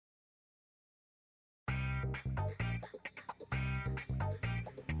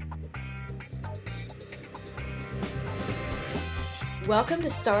Welcome to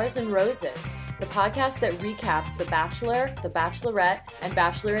Stars and Roses, the podcast that recaps The Bachelor, The Bachelorette, and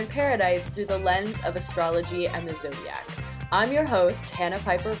Bachelor in Paradise through the lens of astrology and the zodiac. I'm your host, Hannah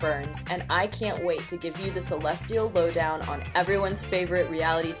Piper Burns, and I can't wait to give you the celestial lowdown on everyone's favorite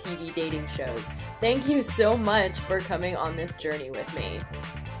reality TV dating shows. Thank you so much for coming on this journey with me.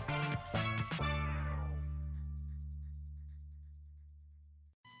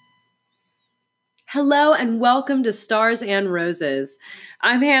 Hello and welcome to Stars and Roses.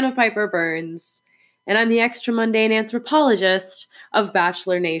 I'm Hannah Piper Burns, and I'm the extra mundane anthropologist of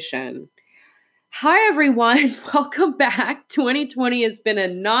Bachelor Nation. Hi everyone, welcome back. 2020 has been a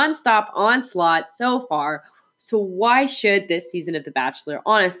nonstop onslaught so far, so why should this season of The Bachelor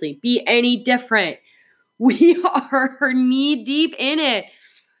honestly be any different? We are knee deep in it.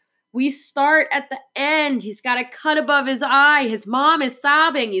 We start at the end. He's got a cut above his eye. His mom is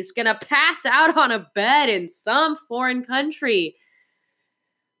sobbing. He's going to pass out on a bed in some foreign country.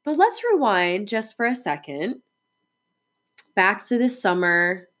 But let's rewind just for a second. Back to this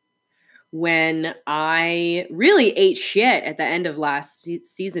summer when I really ate shit at the end of last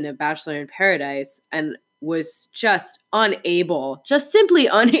season of Bachelor in Paradise and was just simply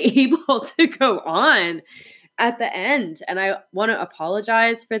unable to go on at the end. And I want to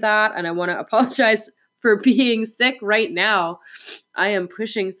apologize for that. And I want to apologize for being sick right now. I am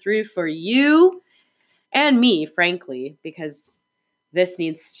pushing through for you and me, frankly, because this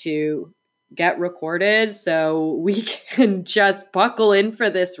needs to get recorded so we can just buckle in for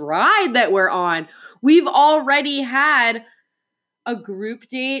this ride that we're on. We've already had a group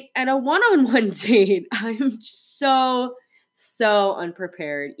date and a one-on-one date. I'm so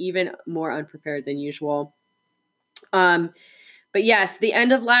unprepared, even more unprepared than usual. But yes, the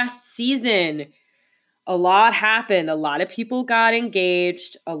end of last season, a lot happened. A lot of people got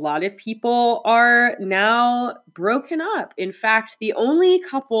engaged. A lot of people are now broken up. In fact, the only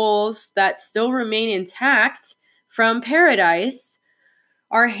couples that still remain intact from Paradise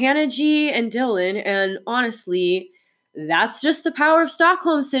are Hannah G and Dylan. And honestly, that's just the power of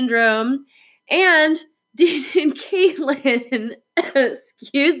Stockholm Syndrome. And Dean and Caitlin,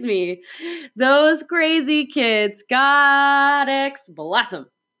 excuse me, those crazy kids, Goddess bless them.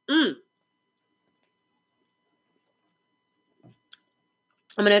 I'm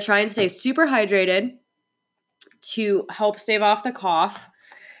going to try and stay super hydrated to help stave off the cough.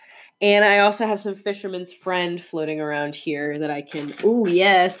 And I also have some Fisherman's Friend floating around here that I can,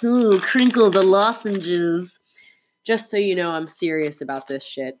 crinkle the lozenges. Just so you know, I'm serious about this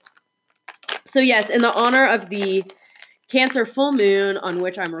shit. So yes, in the honor of the Cancer full moon on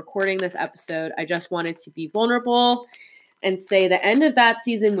which I'm recording this episode, I just wanted to be vulnerable and say the end of that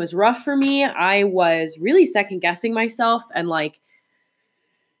season was rough for me. I was really second guessing myself and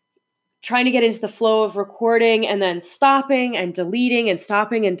trying to get into the flow of recording and then stopping and deleting and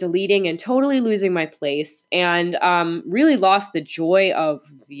stopping and deleting and totally losing my place and really lost the joy of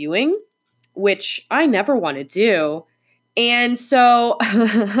viewing, which I never want to do. And so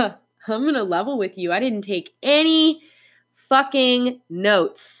I'm going to level with you. I didn't take any fucking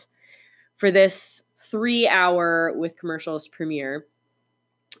notes for this 3-hour with commercials premiere.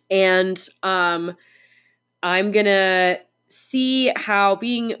 And I'm going to see how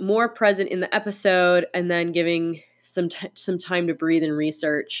being more present in the episode and then giving some time to breathe and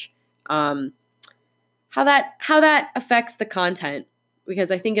research how that affects the content,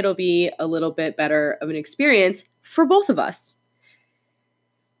 because I think it'll be a little bit better of an experience for both of us.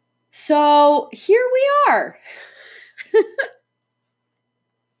 So here we are.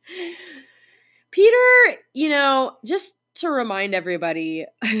 Peter, just to remind everybody,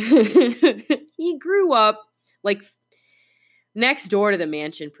 he grew up next door to the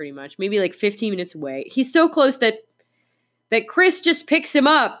mansion pretty much, maybe 15 minutes away. He's so close that Chris just picks him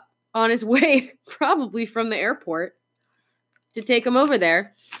up on his way, probably from the airport, to take him over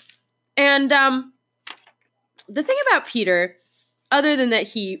there. And the thing about Peter, other than that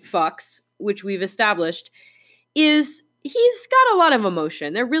he fucks, which we've established, is he's got a lot of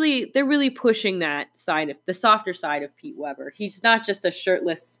emotion. They're really pushing that side of the softer side of Pete Weber. He's not just a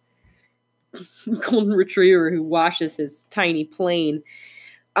shirtless golden retriever who washes his tiny plane.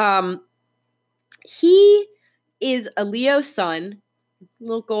 He is a Leo sun,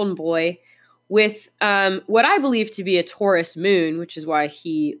 little golden boy, with what I believe to be a Taurus moon, which is why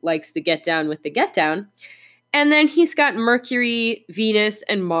he likes the get down with the get down. And then he's got Mercury, Venus,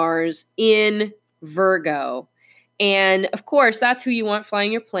 and Mars in Virgo. And of course, that's who you want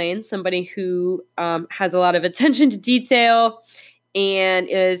flying your plane, somebody who has a lot of attention to detail and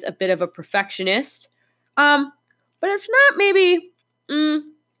is a bit of a perfectionist. But if not, maybe,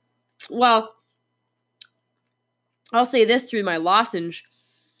 I'll say this through my lozenge.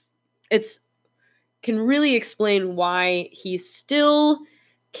 It's can really explain why he still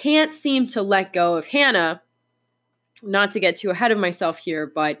can't seem to let go of Hannah. Not to get too ahead of myself here,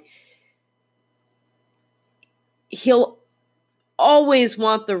 but he'll always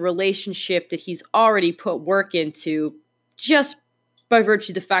want the relationship that he's already put work into, just by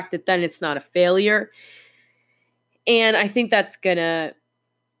virtue of the fact that then it's not a failure. And I think that's gonna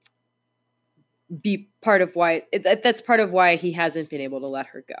be part of why he hasn't been able to let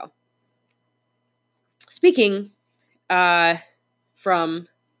her go. Speaking from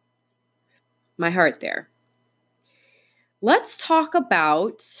my heart there, let's talk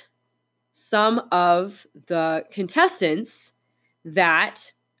about some of the contestants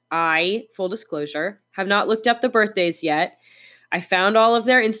that I, full disclosure, have not looked up the birthdays yet. I found all of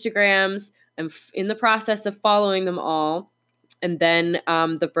their Instagrams. I'm in the process of following them all. And then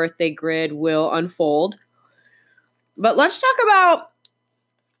the birthday grid will unfold. But let's talk about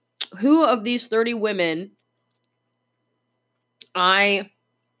who of these 30 women I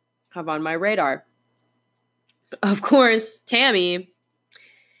have on my radar. Of course, Tammy.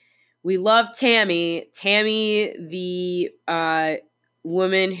 We love Tammy. Tammy, the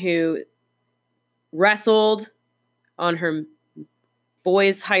woman who wrestled on her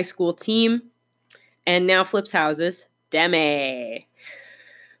boys' high school team and now flips houses. Demi.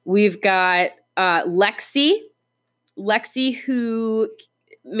 We've got Lexi. Lexi, who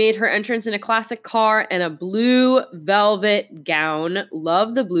made her entrance in a classic car and a blue velvet gown.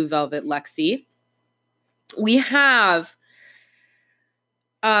 Love the blue velvet Lexi. We have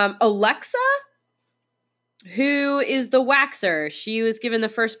Alexa, who is the waxer. She was given the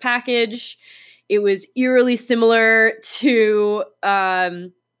first package. It was eerily similar to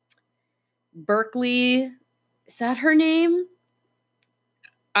Berkeley. Is that her name?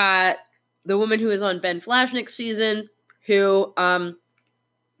 The woman who was on Ben Flashnick's season, who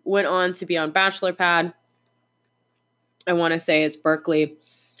went on to be on Bachelor Pad. I want to say it's Berkeley.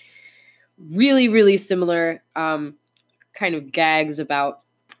 Really, really similar kind of gags about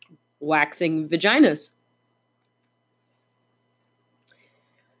waxing vaginas.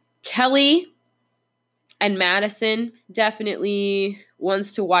 Kelly and Madison, definitely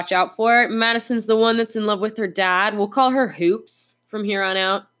ones to watch out for. Madison's the one that's in love with her dad. We'll call her Hoops from here on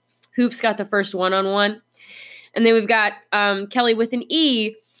out. Hoops got the first one-on-one. And then we've got Kelly with an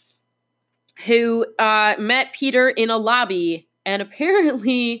E, who met Peter in a lobby and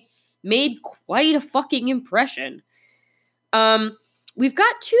apparently made quite a fucking impression. We've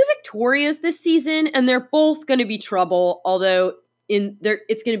got 2 Victorias this season, and they're both going to be trouble, although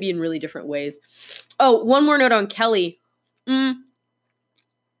it's going to be in really different ways. Oh, one more note on Kelly. It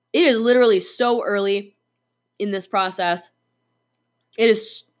is literally so early in this process. It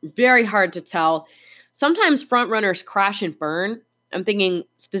is very hard to tell. Sometimes frontrunners crash and burn. I'm thinking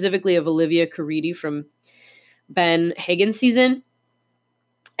specifically of Olivia Caridi from Ben Hagen's season.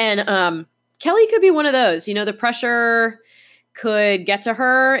 And Kelly could be one of those. You know, the pressure could get to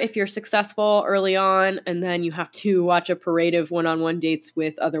her if you're successful early on, and then you have to watch a parade of one-on-one dates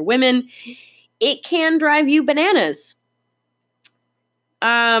with other women. It can drive you bananas.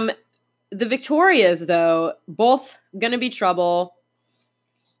 The Victorias, though, both gonna be trouble.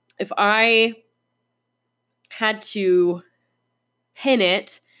 If I had to pin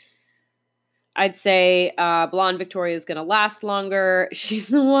it, I'd say Blonde Victoria is gonna last longer. She's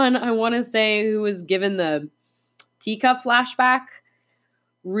the one, I want to say, who was given the teacup flashback.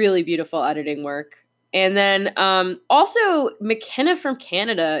 Really beautiful editing work. And then also McKenna from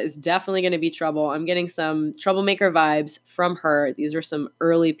Canada is definitely going to be trouble. I'm getting some troublemaker vibes from her. These are some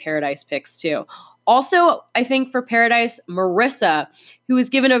early Paradise picks too. Also, I think for Paradise, Marissa, who was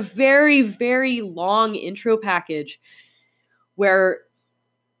given a very, very long intro package where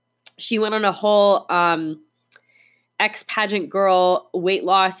she went on a whole ex-pageant girl weight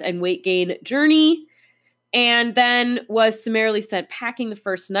loss and weight gain journey, and then was summarily sent packing the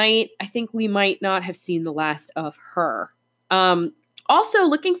first night. I think we might not have seen the last of her. Also,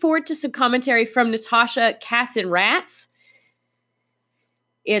 looking forward to some commentary from Natasha, Cats and Rats.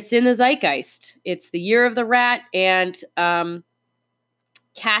 It's in the zeitgeist. It's the year of the rat, and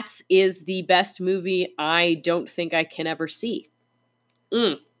Cats is the best movie I don't think I can ever see.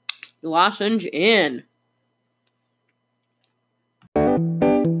 Lozenge in.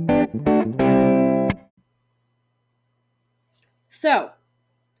 So,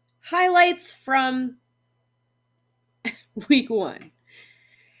 highlights from week 1.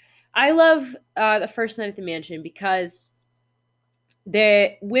 I love the first night at the mansion because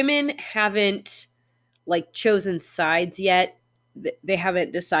the women haven't chosen sides yet. They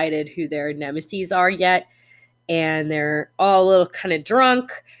haven't decided who their nemesis are yet. and they're all a little kind of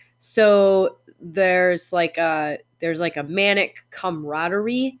drunk. So there's like a manic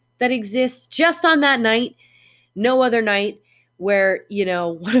camaraderie that exists just on that night, no other night, where,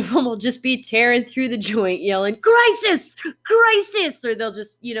 one of them will just be tearing through the joint yelling, crisis, crisis, or they'll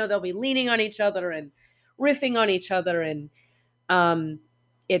just, they'll be leaning on each other and riffing on each other. And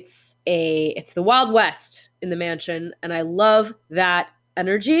it's the Wild West in the mansion, and I love that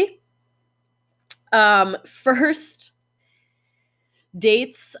energy. First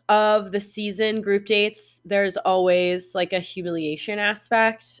dates of the season, group dates, there's always like a humiliation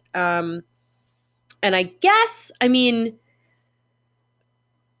aspect. And I guess,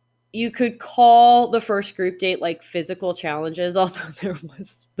 you could call the first group date like physical challenges, although there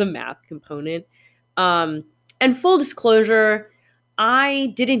was the math component. And full disclosure,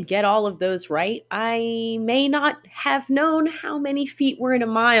 I didn't get all of those right. I may not have known how many feet were in a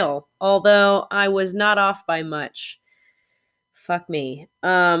mile, although I was not off by much. Fuck me.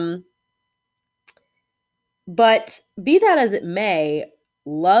 But be that as it may,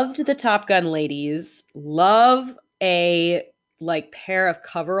 loved the Top Gun ladies, love a pair of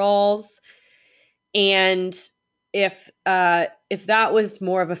coveralls. And if that was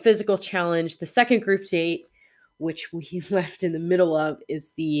more of a physical challenge, the second group date, which we left in the middle of,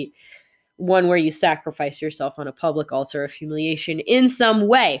 is the one where you sacrifice yourself on a public altar of humiliation in some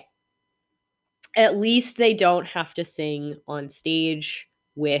way. At least they don't have to sing on stage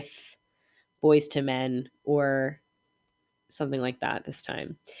with Boys to Men or something like that this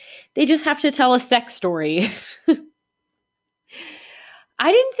time. They just have to tell a sex story.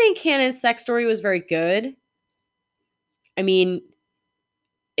 I didn't think Hannah's sex story was very good.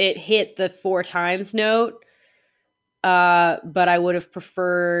 It hit the 4 times note, but I would have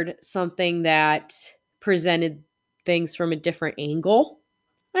preferred something that presented things from a different angle,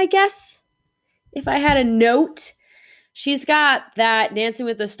 I guess. If I had a note, she's got that Dancing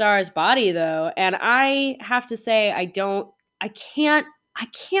with the Stars body, though, and I have to say, I cannot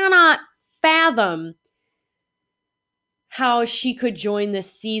fathom how she could join this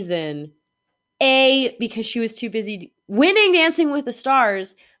season. A, because she was too busy winning Dancing with the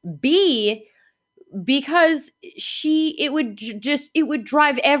Stars. B, because it would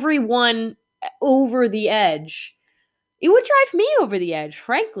drive everyone over the edge. It would drive me over the edge,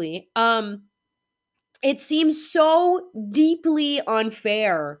 frankly. It seems so deeply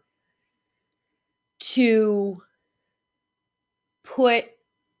unfair to put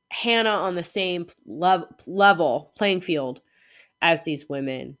Hannah on the same level playing field as these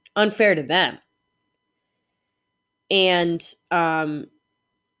women. Unfair to them. And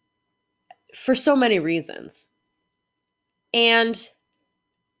for so many reasons. And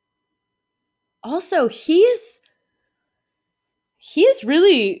also, he is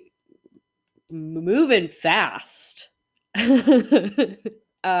really moving fast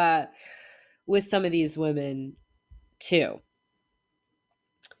with some of these women too.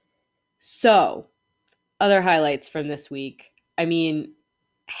 So, other highlights from this week.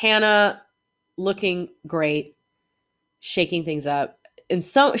 Hannah looking great, shaking things up. And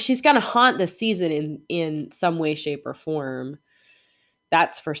so she's going to haunt the season in some way, shape, or form.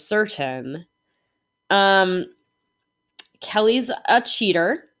 That's for certain. Kelly's a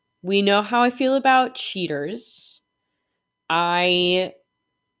cheater. We know how I feel about cheaters. I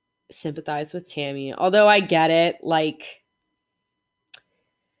sympathize with Tammy, although I get it.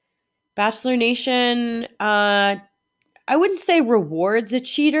 Bachelor Nation, I wouldn't say rewards a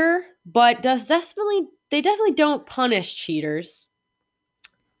cheater, but they definitely don't punish cheaters,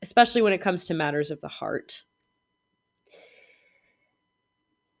 especially when it comes to matters of the heart.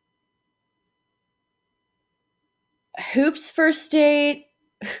 Hoop's first date,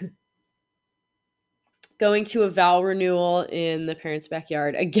 going to a vow renewal in the parents'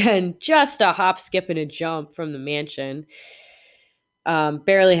 backyard. Again, just a hop, skip, and a jump from the mansion.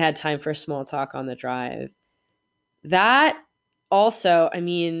 Barely had time for small talk on the drive. That also,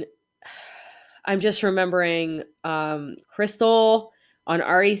 I'm just remembering Crystal on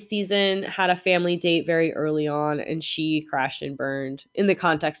Ari's season had a family date very early on, and she crashed and burned in the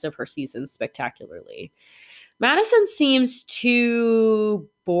context of her season spectacularly. Madison seems too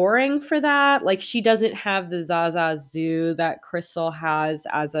boring for that. She doesn't have the Zaza Zoo that Crystal has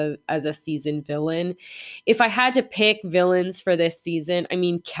as a season villain. If I had to pick villains for this season,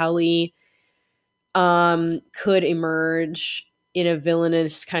 Kelly could emerge in a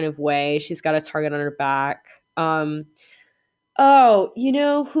villainous kind of way. She's got a target on her back.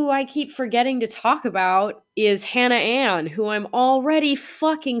 Who I keep forgetting to talk about is Hannah Ann, who I'm already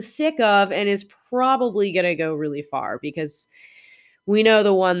fucking sick of and is probably going to go really far, because we know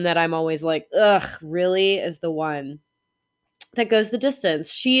the one that I'm always like, ugh, really, is the one that goes the distance.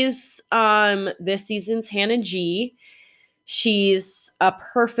 She's this season's Hannah G. She's a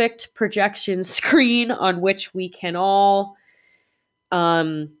perfect projection screen on which we can all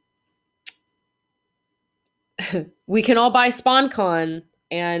we can all buy SpawnCon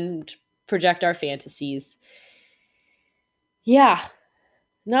and project our fantasies. Yeah,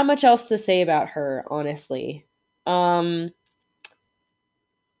 not much else to say about her, honestly.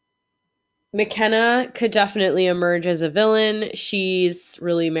 McKenna could definitely emerge as a villain. She's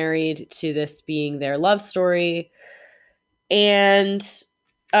really married to this being their love story. And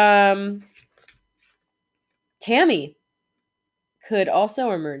Tammy could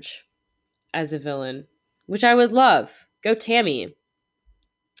also emerge as a villain, which I would love. Go Tammy.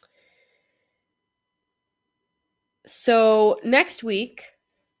 So next week,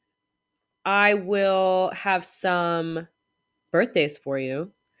 I will have some birthdays for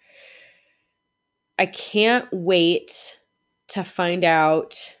you. I can't wait to find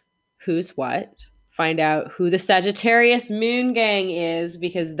out who's what, find out who the Sagittarius Moon Gang is,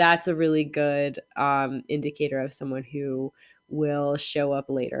 because that's a really good indicator of someone who will show up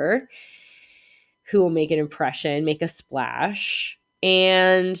later, who will make an impression, make a splash.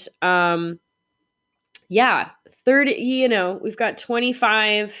 And yeah, 30, we've got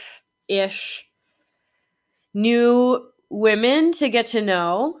 25-ish new women to get to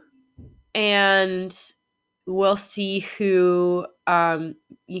know, and we'll see who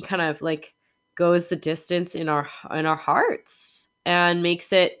you kind of like goes the distance in our hearts and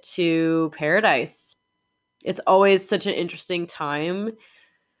makes it to paradise. It's always such an interesting time.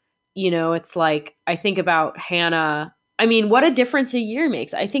 It's like, I think about Hannah. I mean, what a difference a year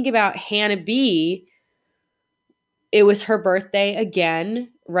makes. I think about Hannah B. It was her birthday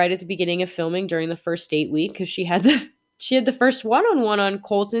again, right at the beginning of filming during the first date week, because she had the first one-on-one on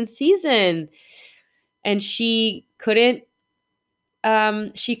Colton's season, and she couldn't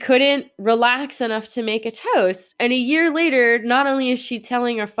relax enough to make a toast. And a year later, not only is she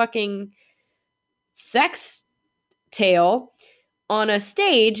telling her fucking sex tale on a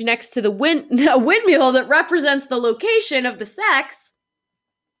stage next to a windmill that represents the location of the sex,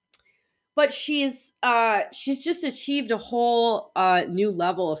 but she's just achieved a whole new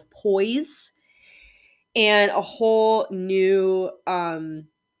level of poise and a whole new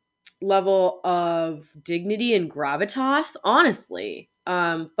level of dignity and gravitas, honestly.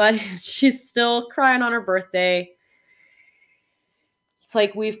 But she's still crying on her birthday. It's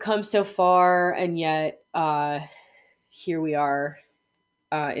like we've come so far, and yet here we are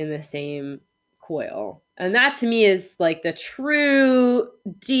in the same coil. And that to me is like the true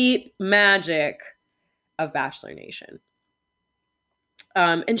deep magic of Bachelor Nation.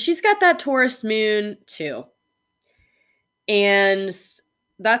 And she's got that Taurus moon too. And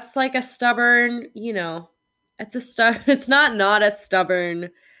that's like a stubborn, it's not a stubborn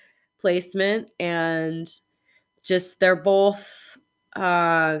placement. And just they're both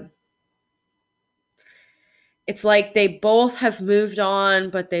it's like they both have moved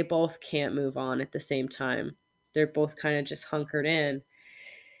on, but they both can't move on at the same time. They're both kind of just hunkered in.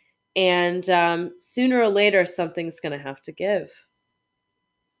 And sooner or later, something's going to have to give.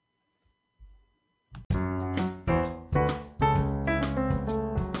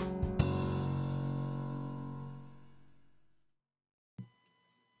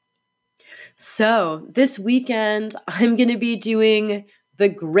 So this weekend, I'm going to be doing the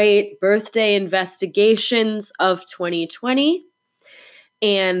great birthday investigations of 2020.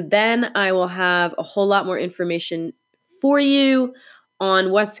 And then I will have a whole lot more information for you on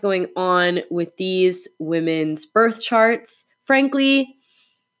what's going on with these women's birth charts. Frankly,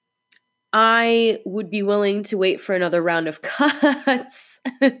 I would be willing to wait for another round of cuts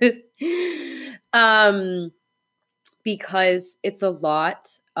because it's a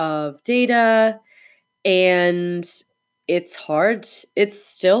lot of data and it's hard. It's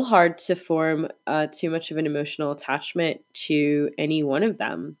still hard to form too much of an emotional attachment to any one of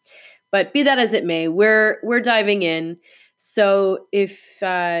them. But be that as it may, we're diving in. So if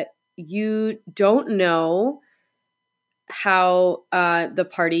you don't know how the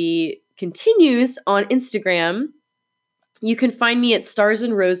party continues on Instagram, you can find me at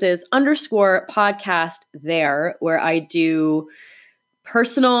starsandroses_podcast there, where I do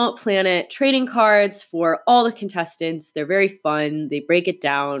personal planet trading cards for all the contestants. They're very fun. They break it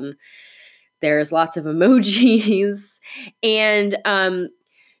down. There's lots of emojis. And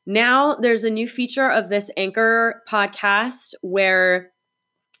now there's a new feature of this Anchor podcast where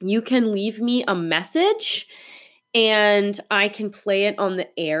you can leave me a message and I can play it on the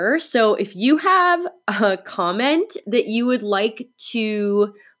air. So if you have a comment that you would like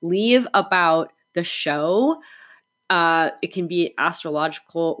to leave about the show, it can be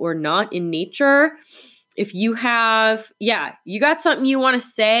astrological or not in nature. If you have, you got something you want to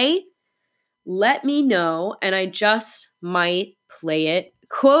say, let me know, and I just might play it,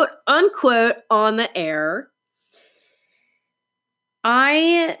 quote unquote, on the air.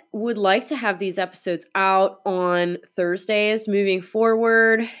 I would like to have these episodes out on Thursdays moving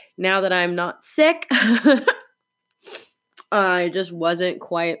forward. Now that I'm not sick, I just wasn't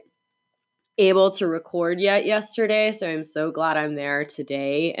quite able to record yet yesterday. So I'm so glad I'm there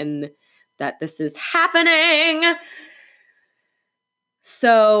today and that this is happening.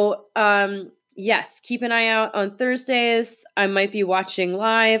 So, yes, keep an eye out on Thursdays. I might be watching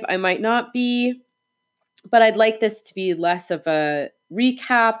live. I might not be. But I'd like this to be less of a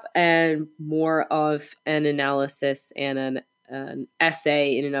recap and more of an analysis and an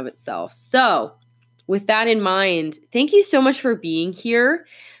essay in and of itself. So, with that in mind, thank you so much for being here.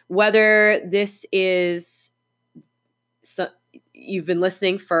 Whether this is you've been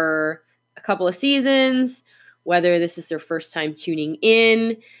listening for a couple of seasons, whether this is their first time tuning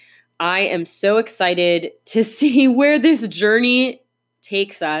in, I am so excited to see where this journey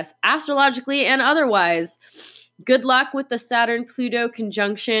takes us astrologically and otherwise. Good luck with the Saturn-Pluto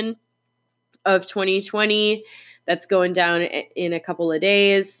conjunction of 2020 that's going down in a couple of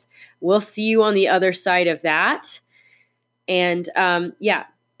days. We'll see you on the other side of that. And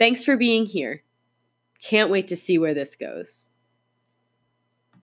thanks for being here. Can't wait to see where this goes.